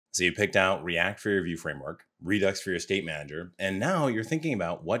So you picked out React for your view framework, Redux for your state manager, and now you're thinking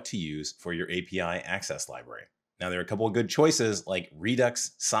about what to use for your API access library. Now there are a couple of good choices like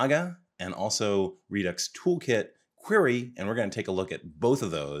Redux Saga and also Redux Toolkit Query, and we're going to take a look at both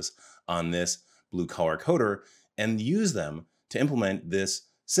of those on this blue collar coder and use them to implement this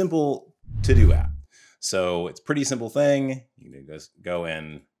simple to-do app. So it's a pretty simple thing. You can just go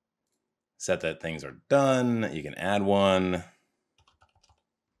and set that things are done. You can add one.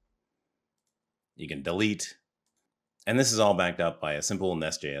 You can delete. And this is all backed up by a simple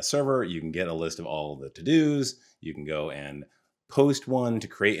Nest.js server. You can get a list of all the to-dos. You can go and post one to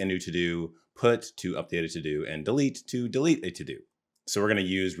create a new to-do, put to update a to-do, and delete to delete a to-do. So we're going to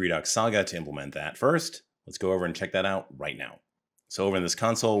use Redux Saga to implement that first. Let's go over and check that out right now. So over in this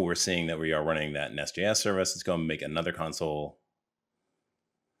console, we're seeing that we are running that Nest.js service. Let's go and make another console.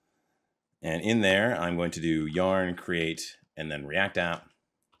 And in there, I'm going to do yarn create and then React app.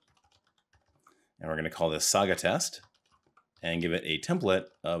 And we're going to call this Saga test and give it a template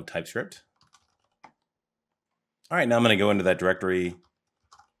of TypeScript. All right, now I'm going to go into that directory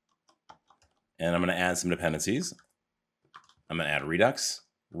and I'm going to add some dependencies. I'm going to add Redux,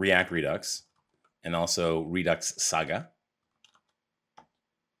 React Redux, and also Redux Saga.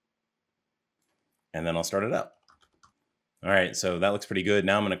 And then I'll start it up. All right, so that looks pretty good.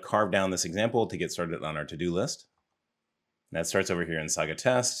 Now I'm going to carve down this example to get started on our to-do list. That starts over here in Saga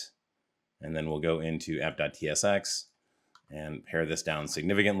test. And then we'll go into app.tsx and pare this down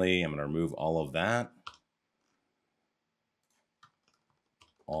significantly. I'm going to remove all of that,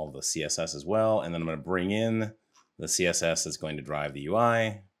 all the CSS as well. And then I'm going to bring in the CSS that's going to drive the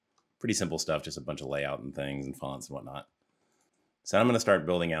UI. Pretty simple stuff, just a bunch of layout and things and fonts and whatnot. So I'm going to start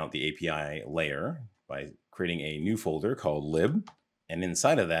building out the API layer by creating a new folder called lib. And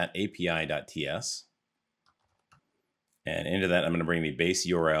inside of that, api.ts. And into that, I'm going to bring the base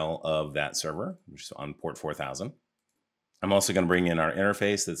URL of that server, which is on port 4000. I'm also going to bring in our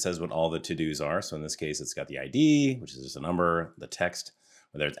interface that says what all the to-dos are. So in this case, it's got the ID, which is just a number, the text,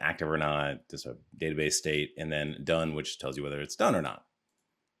 whether it's active or not, just a database state, and then done, which tells you whether it's done or not.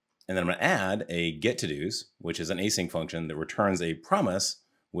 And then I'm going to add a get to-dos, which is an async function that returns a promise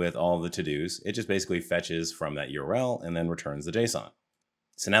with all the to-dos. It just basically fetches from that URL and then returns the JSON.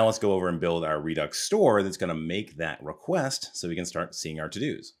 So now let's go over and build our Redux store that's going to make that request so we can start seeing our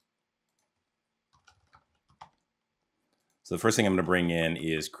to-dos. So the first thing I'm going to bring in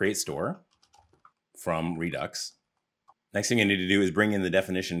is create store from Redux. Next thing I need to do is bring in the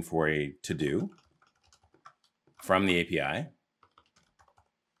definition for a to-do from the API.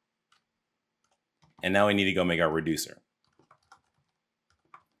 And now we need to go make our reducer.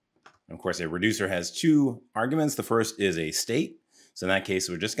 Of course, a reducer has two arguments. The first is a state. So in that case,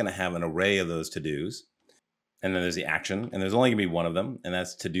 we're just going to have an array of those to-dos. And then there's the action, and there's only going to be one of them, and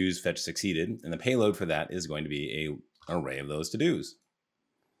that's to-dos fetch succeeded. And the payload for that is going to be an array of those to-dos.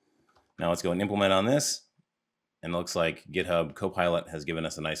 Now let's go and implement on this. And it looks like GitHub Copilot has given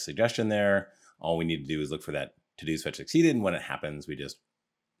us a nice suggestion there. All we need to do is look for that to-dos fetch succeeded. And when it happens, we just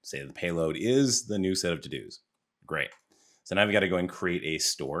say the payload is the new set of to-dos. Great. So now we've got to go and create a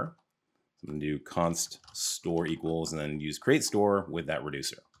store. So I'm going to do const store equals and then use create store with that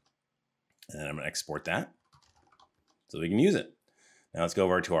reducer. And then I'm going to export that so we can use it. Now let's go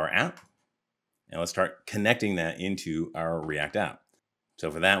over to our app and let's start connecting that into our React app.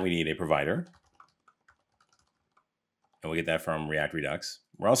 So for that, we need a provider. And we'll get that from React Redux.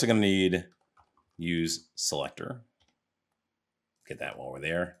 We're also going to need use selector. Get that while we're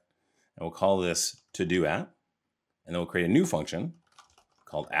there. And we'll call this to-do app. And then we'll create a new function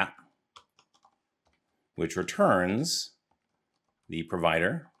called app, which returns the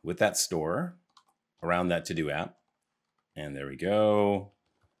provider with that store around that to-do app. And there we go.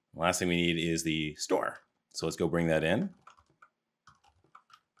 The last thing we need is the store. So let's go bring that in.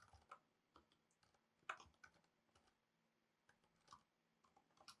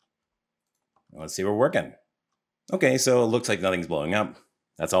 Let's see we're working. Okay, so it looks like nothing's blowing up.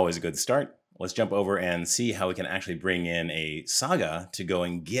 That's always a good start. Let's jump over and see how we can actually bring in a Saga to go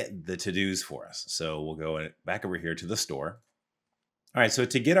and get the to-dos for us. So we'll go back over here to the store. All right, so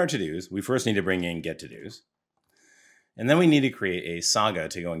to get our to-dos, we first need to bring in get to-dos. And then we need to create a Saga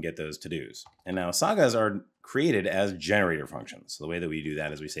to go and get those to-dos. And now Sagas are created as generator functions. So the way that we do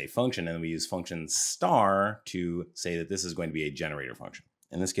that is we say function, and then we use function star to say that this is going to be a generator function.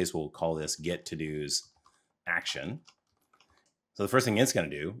 In this case, we'll call this get to-dos action. So the first thing it's going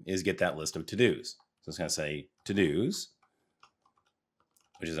to do is get that list of to-dos. So it's going to say to-dos,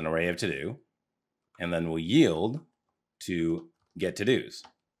 which is an array of to-do, and then we'll yield to get to-dos.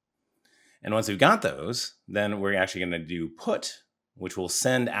 And once we've got those, then we're actually going to do put which will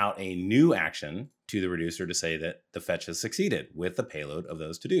send out a new action to the reducer to say that the fetch has succeeded with the payload of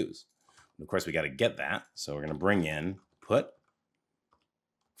those to-dos. Of course, we got to get that. So we're going to bring in put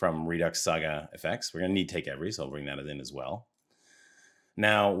from Redux Saga effects. We're going to need take every, so I'll bring that in as well.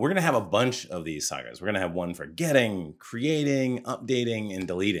 Now, we're going to have a bunch of these sagas. We're going to have one for getting, creating, updating, and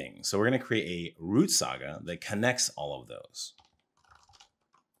deleting. So we're going to create a root saga that connects all of those.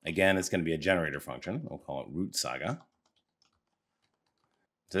 Again, it's going to be a generator function. We'll call it root saga.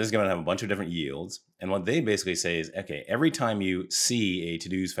 So this is going to have a bunch of different yields. And what they basically say is, okay, every time you see a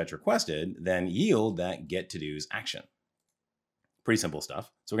to-dos fetch requested, then yield that get to-dos action. Pretty simple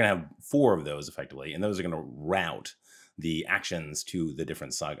stuff. So we're going to have 4 of those effectively, and those are going to route the actions to the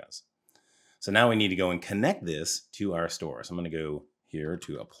different sagas. So now we need to go and connect this to our store. So I'm going to go here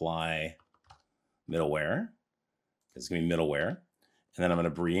to apply middleware. It's going to be middleware. And then I'm going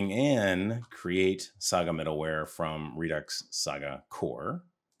to bring in create Saga middleware from Redux Saga core.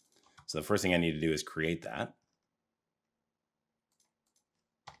 So the first thing I need to do is create that.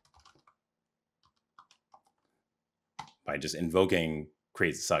 By just invoking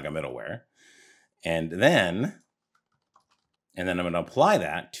create Saga middleware. And then I'm going to apply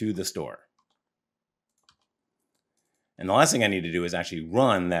that to the store. And the last thing I need to do is actually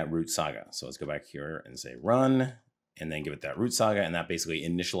run that root saga. So let's go back here and say run, and then give it that root saga, and that basically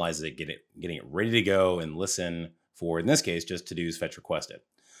initializes it, getting it ready to go and listen for, in this case, just to-dos fetch requested.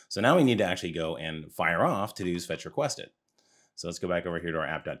 So now we need to actually go and fire off to-dos fetch requested. So let's go back over here to our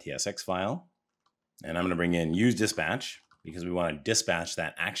app.tsx file, and I'm going to bring in use dispatch because we want to dispatch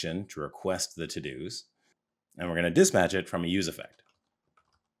that action to request the to-dos. And we're going to dispatch it from a use effect.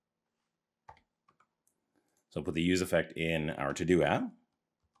 So put the use effect in our to-do app. And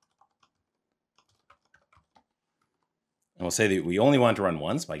we'll say that we only want to run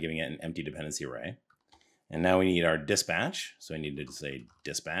once by giving it an empty dependency array. And now we need our dispatch. So I need to say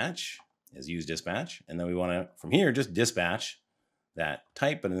dispatch is use dispatch. And then we want to, from here, just dispatch that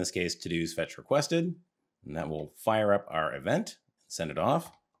type, but in this case, to-dos fetch requested. And that will fire up our event, send it off,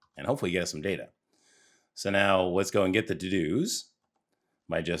 and hopefully get us some data. So now let's go and get the to-dos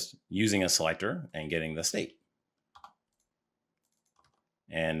by just using a selector and getting the state.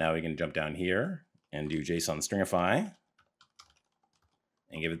 And now we can jump down here and do JSON stringify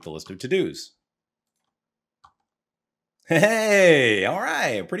and give it the list of to-dos. Hey, all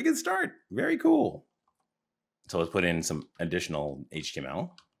right, pretty good start. Very cool. So let's put in some additional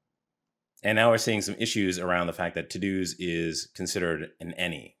HTML. And now we're seeing some issues around the fact that to-dos is considered an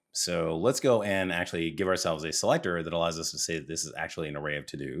any. So let's go and actually give ourselves a selector that allows us to say that this is actually an array of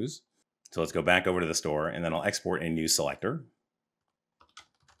to-dos. So let's go back over to the store, and then I'll export a new selector.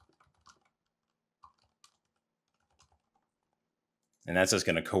 And that's just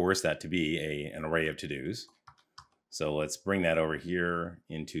going to coerce that to be an array of to-dos. So let's bring that over here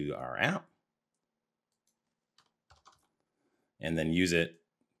into our app. And then use it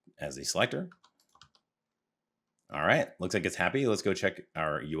as a selector. All right, looks like it's happy. Let's go check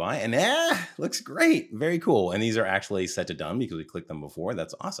our UI, and looks great. Very cool. And these are actually set to done because we clicked them before.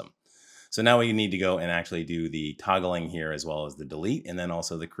 That's awesome. So now we need to go and actually do the toggling here as well as the delete, and then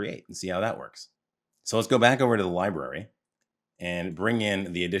also the create, and see how that works. So let's go back over to the library and bring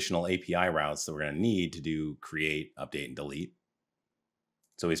in the additional API routes that we're going to need to do create, update, and delete.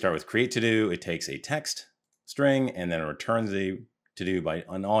 So we start with create to do. It takes a text string and then it returns the to do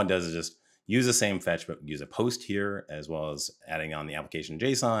and all it does is just use the same fetch, but use a post here, as well as adding on the application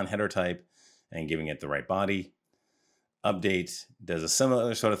JSON header type and giving it the right body. Update does a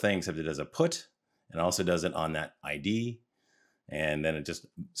similar sort of thing, except it does a put and also does it on that ID. And then it just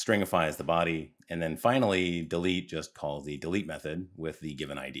stringifies the body. And then finally, delete just calls the delete method with the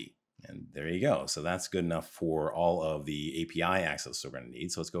given ID. And there you go. So that's good enough for all of the API access we're going to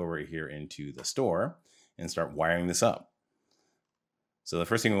need. So let's go over here into the store and start wiring this up. So the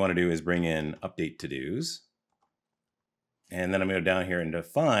first thing we want to do is bring in update to-dos. And then I'm going to go down here and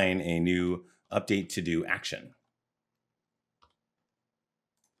define a new update to-do action.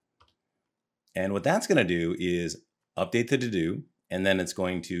 And what that's going to do is update the to-do, and then it's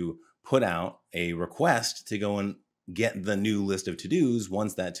going to put out a request to go and get the new list of to-dos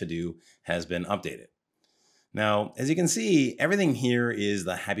once that to-do has been updated. Now, as you can see, everything here is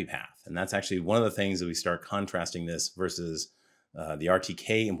the happy path. And that's actually one of the things that we start contrasting this versus the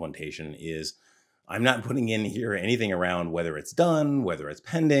RTK implementation is I'm not putting in here anything around whether it's done, whether it's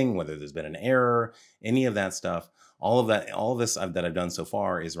pending, whether there's been an error, any of that stuff. All of this that I've done so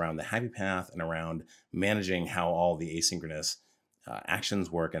far is around the happy path and around managing how all the asynchronous actions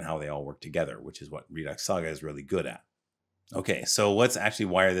work and how they all work together, which is what Redux Saga is really good at. Okay, so let's actually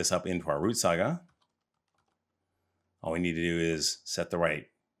wire this up into our root saga. All we need to do is set the right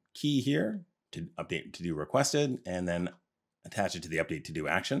key here to update to do requested, and then attach it to the update to do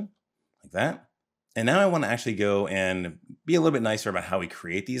action like that. And now I want to actually go and be a little bit nicer about how we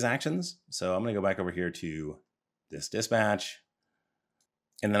create these actions. So I'm going to go back over here to this dispatch,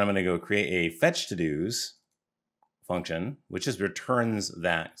 and then I'm going to go create a fetch to dos function, which just returns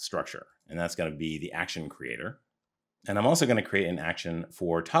that structure. And that's going to be the action creator. And I'm also going to create an action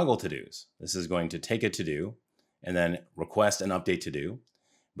for toggle to dos. This is going to take a to do and then request an update to do,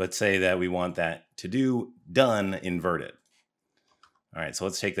 but say that we want that to do done inverted. All right, so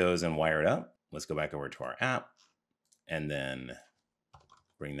let's take those and wire it up. Let's go back over to our app and then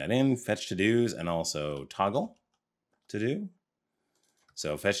bring that in, fetch to dos, and also toggle to do.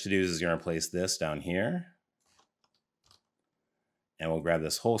 So fetch to dos is going to replace this down here. And we'll grab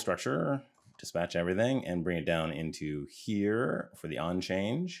this whole structure, dispatch everything, and bring it down into here for the on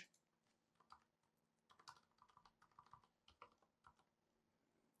change.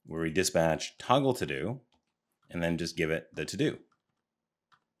 Where we dispatch toggle to do, and then just give it the to do.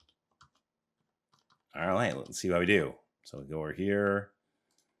 All right, let's see what we do. So we go over here.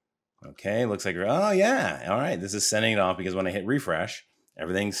 Okay, looks like, oh yeah, all right, this is sending it off because when I hit refresh,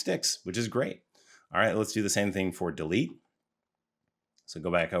 everything sticks, which is great. All right, let's do the same thing for delete. So go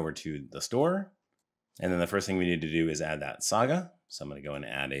back over to the store, and then the first thing we need to do is add that saga. So I'm going to go and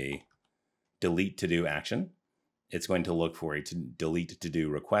add a delete to do action. It's going to look for a delete to do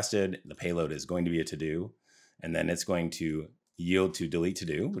requested. The payload is going to be a to do, and then it's going to yield to delete to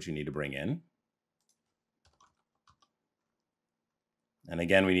do, which we need to bring in. And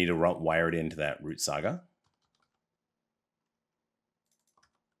again, we need to wire it into that root saga.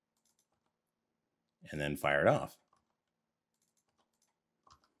 And then fire it off.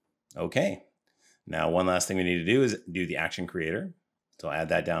 Okay. Now, one last thing we need to do is do the action creator. So I'll add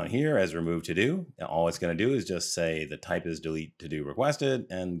that down here as remove to do. Now, all it's going to do is just say the type is delete to do requested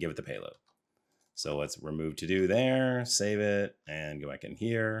and give it the payload. So let's remove to do there, save it, and go back in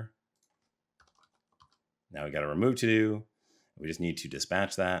here. Now we got to remove to do. We just need to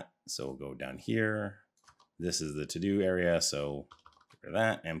dispatch that. So we'll go down here. This is the to do area. So get rid of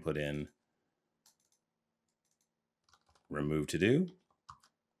that and put in remove to do.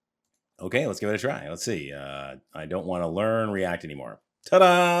 Okay, let's give it a try. Let's see. I don't want to learn React anymore.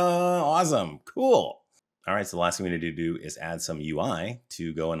 Ta-da! Awesome. Cool. All right, so the last thing we need to do is add some UI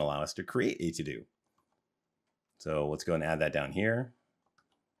to go and allow us to create a to-do. So let's go and add that down here.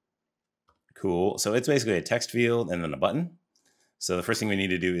 Cool. So it's basically a text field and then a button. So the first thing we need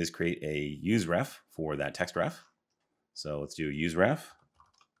to do is create a useRef for that text ref. So let's do useRef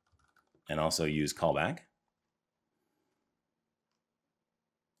and also use callback.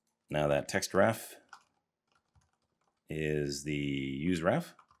 Now that text ref is the useRef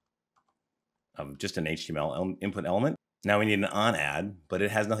of just an HTML input element. Now we need an on add, but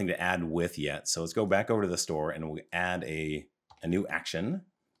it has nothing to add with yet. So let's go back over to the store and we'll add a new action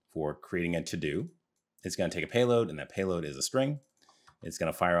for creating a to-do. It's going to take a payload, and that payload is a string. It's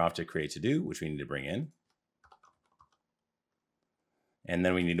going to fire off to create to-do, which we need to bring in. And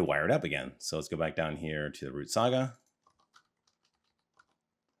then we need to wire it up again. So let's go back down here to the root saga.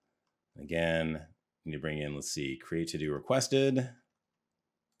 Again, we need to bring in, let's see, create to-do requested.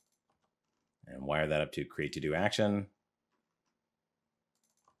 And wire that up to create to-do action.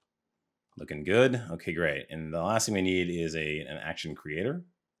 Looking good. Okay, great. And the last thing we need is an action creator.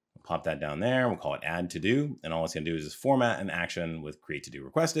 We'll pop that down there. We'll call it add to do. And all it's going to do is just format an action with create to do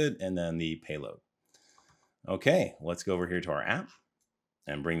requested and then the payload. Okay, let's go over here to our app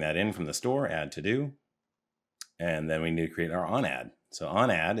and bring that in from the store, add to do. And then we need to create our on add. So on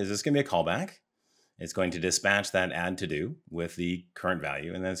add is just going to be a callback. It's going to dispatch that add to do with the current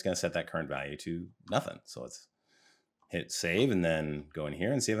value, and then it's going to set that current value to nothing. So let's hit save and then go in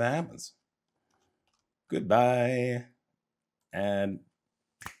here and see if that happens. Goodbye. And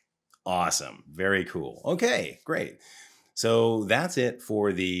awesome. Very cool. Okay, great. So that's it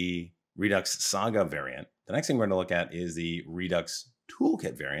for the Redux Saga variant. The next thing we're going to look at is the Redux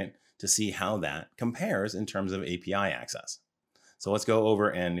Toolkit variant to see how that compares in terms of API access. So let's go over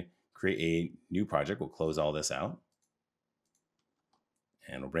and create a new project. We'll close all this out.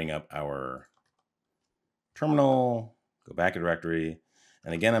 And we'll bring up our terminal, go back to directory.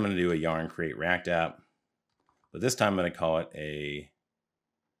 And again, I'm going to do a yarn create React app. But this time I'm going to call it a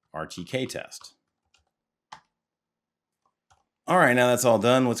RTK test. All right, now that's all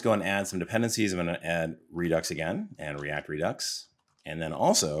done. Let's go and add some dependencies. I'm going to add Redux again and React Redux. And then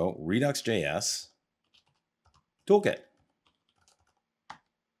also Redux.js Toolkit.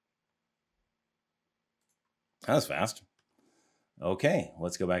 That was fast. Okay,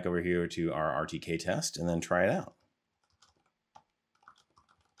 let's go back over here to our RTK test and then try it out.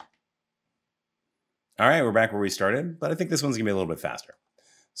 All right, we're back where we started, but I think this one's gonna be a little bit faster.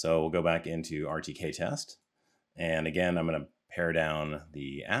 So we'll go back into RTK test. And again, I'm gonna pare down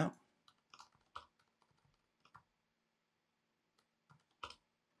the app.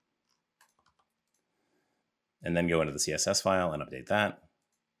 And then go into the CSS file and update that.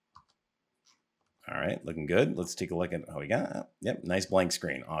 All right, looking good. Let's take a look at how we got. Yep, nice blank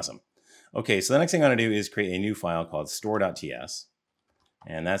screen. Awesome. Okay, so the next thing I'm going to do is create a new file called store.ts,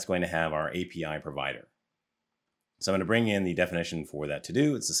 and that's going to have our API provider. So I'm going to bring in the definition for that to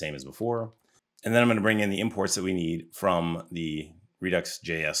do. It's the same as before. And then I'm going to bring in the imports that we need from the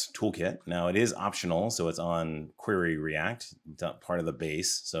Redux.js toolkit. Now it is optional, so it's on Query React, it's not part of the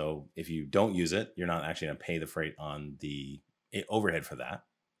base. So if you don't use it, you're not actually going to pay the freight on the overhead for that.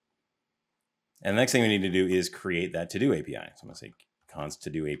 And the next thing we need to do is create that to-do API. So I'm going to say const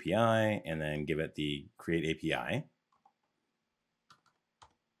to-do API and then give it the create API.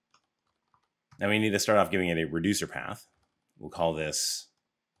 Now we need to start off giving it a reducer path. We'll call this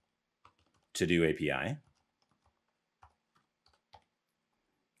to-do API.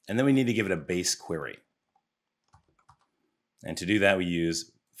 And then we need to give it a base query. And to do that, we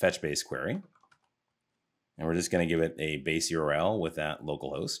use fetch base query. And we're just going to give it a base URL with that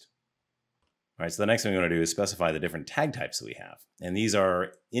localhost. All right, so the next thing we want to do is specify the different tag types that we have. And these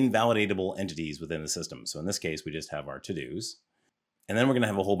are invalidatable entities within the system. So in this case, we just have our to-dos. And then we're going to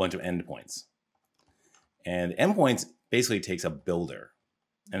have a whole bunch of endpoints. And endpoints basically takes a builder.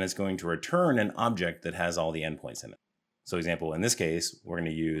 And it's going to return an object that has all the endpoints in it. So example, in this case, we're going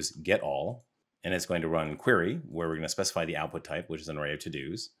to use getAll. And it's going to run query, where we're going to specify the output type, which is an array of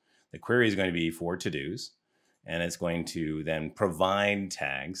to-dos. The query is going to be for to-dos. And it's going to then provide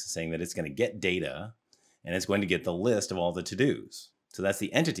tags saying that it's going to get data and it's going to get the list of all the to-dos. So that's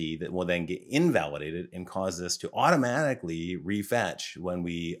the entity that will then get invalidated and cause this to automatically refetch when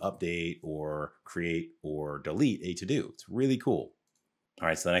we update or create or delete a to-do. It's really cool. All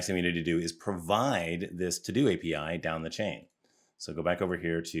right, so the next thing we need to do is provide this to-do API down the chain. So go back over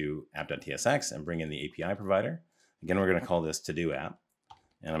here to app.tsx and bring in the API provider. Again, we're going to call this to-do app.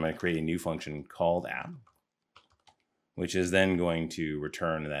 And I'm going to create a new function called app, which is then going to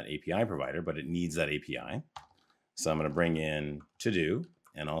return that API provider, but it needs that API. So I'm going to bring in to-do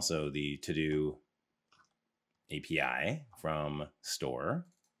and also the to-do API from store,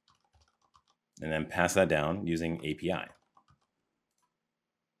 and then pass that down using API.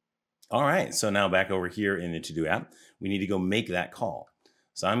 All right, so now back over here in the to-do app, we need to go make that call.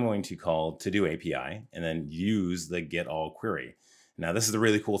 So I'm going to call to-do API and then use the getAll query. Now this is the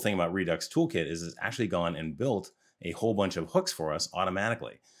really cool thing about Redux Toolkit is it's actually gone and built a whole bunch of hooks for us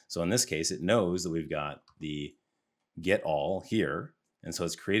automatically. So in this case, it knows that we've got the getAll here. And so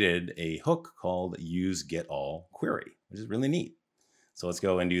it's created a hook called use getAll query, which is really neat. So let's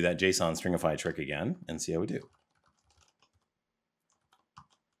go and do that JSON stringify trick again and see how we do.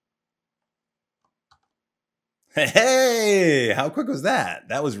 Hey, how quick was that?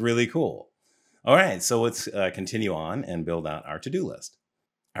 That was really cool. All right, so let's continue on and build out our to-do list.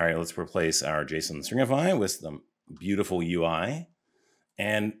 All right, let's replace our JSON stringify with the beautiful UI.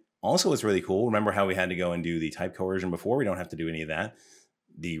 And also what's really cool, remember how we had to go and do the type coercion before? We don't have to do any of that.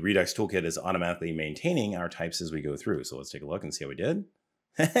 The Redux Toolkit is automatically maintaining our types as we go through. So let's take a look and see how we did.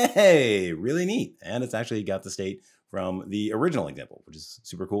 Hey, really neat. And it's actually got the state from the original example, which is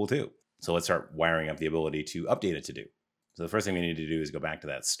super cool too. So let's start wiring up the ability to update it to do. So the first thing we need to do is go back to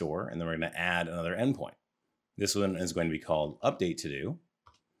that store, and then we're going to add another endpoint. This one is going to be called update to do.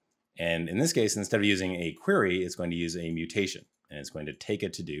 And in this case, instead of using a query, it's going to use a mutation, and it's going to take a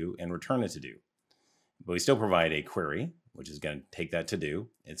to do and return a to do. But we still provide a query, which is going to take that to do.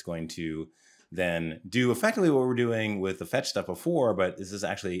 It's going to then do effectively what we're doing with the fetch stuff before, but this is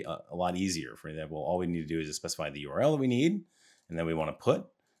actually a lot easier. For example, all we need to do is just specify the URL that we need, and then we want to put,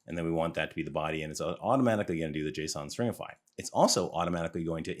 and then we want that to be the body, and it's automatically going to do the JSON stringify. It's also automatically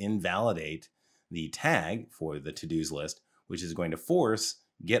going to invalidate the tag for the to-dos list, which is going to force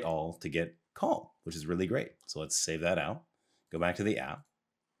getAll to get call, which is really great. So let's save that out, go back to the app,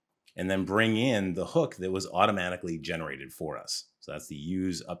 and then bring in the hook that was automatically generated for us. So that's the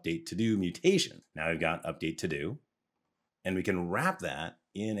use update to do mutation. Now we've got update to do, and we can wrap that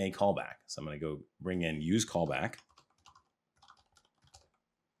in a callback. So I'm going to go bring in use callback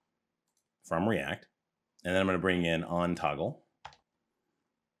from React, and then I'm going to bring in on toggle,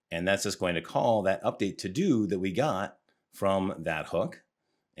 and that's just going to call that update to do that we got from that hook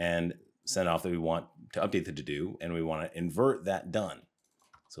and send off that we want to update the to do, and we want to invert that done.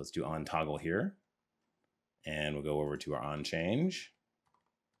 So let's do on toggle here, and we'll go over to our on change,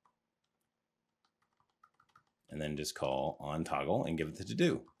 and then just call on toggle and give it the to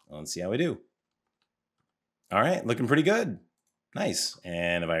do. Let's see how we do. All right, looking pretty good. Nice.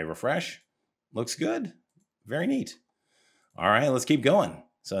 And if I refresh, looks good. Very neat. All right, let's keep going.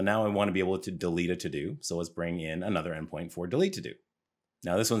 So now I want to be able to delete a to-do. So let's bring in another endpoint for delete to-do.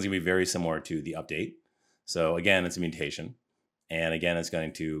 Now this one's going to be very similar to the update. So again, it's a mutation. And again, it's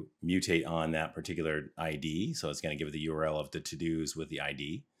going to mutate on that particular ID. So it's going to give it the URL of the to-dos with the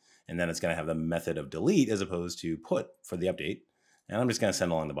ID. And then it's going to have the method of delete as opposed to put for the update. And I'm just going to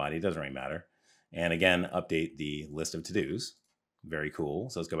send along the body. It doesn't really matter. And again, update the list of to-dos. Very cool.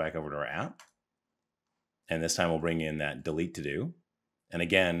 So let's go back over to our app. And this time we'll bring in that delete to-do. And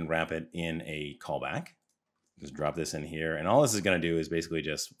again, wrap it in a callback. Just drop this in here. And all this is going to do is basically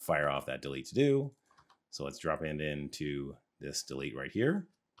just fire off that delete to-do. So let's drop it into this delete right here.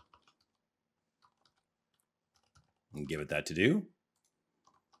 And give it that to-do.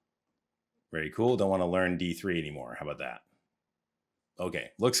 Very cool. Don't want to learn D3 anymore. How about that?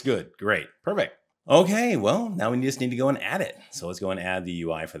 Okay, looks good. Great. Perfect. Okay, well, now we just need to go and add it. So let's go and add the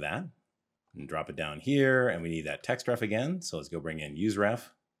UI for that. And drop it down here. And we need that text ref again. So let's go bring in useRef.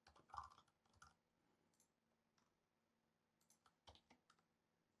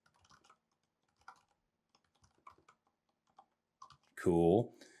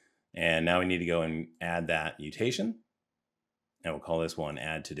 Cool. And now we need to go and add that mutation. And we'll call this one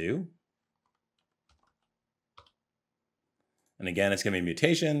add to do. And again, it's going to be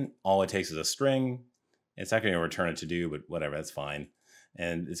mutation. All it takes is a string. It's not going to return a to do, but whatever, that's fine.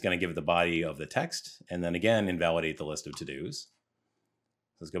 And it's going to give it the body of the text. And then again, invalidate the list of to-dos.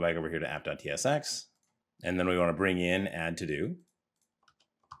 Let's go back over here to app.tsx. And then we want to bring in add to do.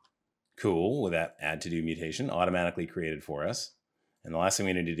 Cool, with that add to do mutation automatically created for us. And the last thing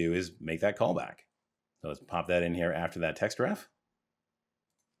we need to do is make that callback. So let's pop that in here after that text ref.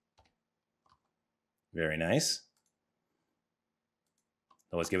 Very nice.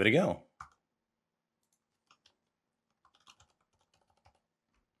 So let's give it a go.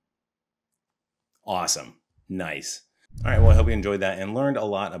 Awesome. Nice. All right, well, I hope you enjoyed that and learned a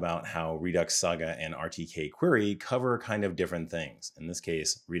lot about how Redux Saga and RTK Query cover kind of different things. In this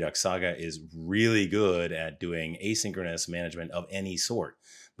case, Redux Saga is really good at doing asynchronous management of any sort,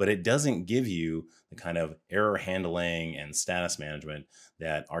 but it doesn't give you the kind of error handling and status management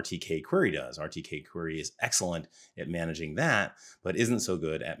that RTK Query does. RTK Query is excellent at managing that, but isn't so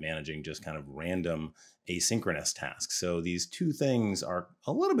good at managing just kind of random asynchronous tasks. So these two things are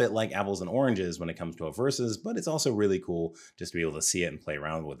a little bit like apples and oranges when it comes to a versus, but it's also really cool just to be able to see it and play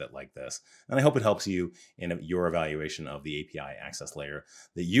around with it like this. And I hope it helps you in your evaluation of the API access layer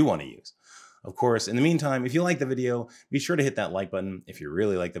that you want to use. Of course, in the meantime, if you like the video, be sure to hit that like button. If you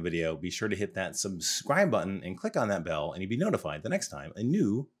really like the video, be sure to hit that subscribe button and click on that bell, and you'll be notified the next time a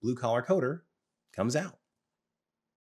new Blue Collar Coder comes out.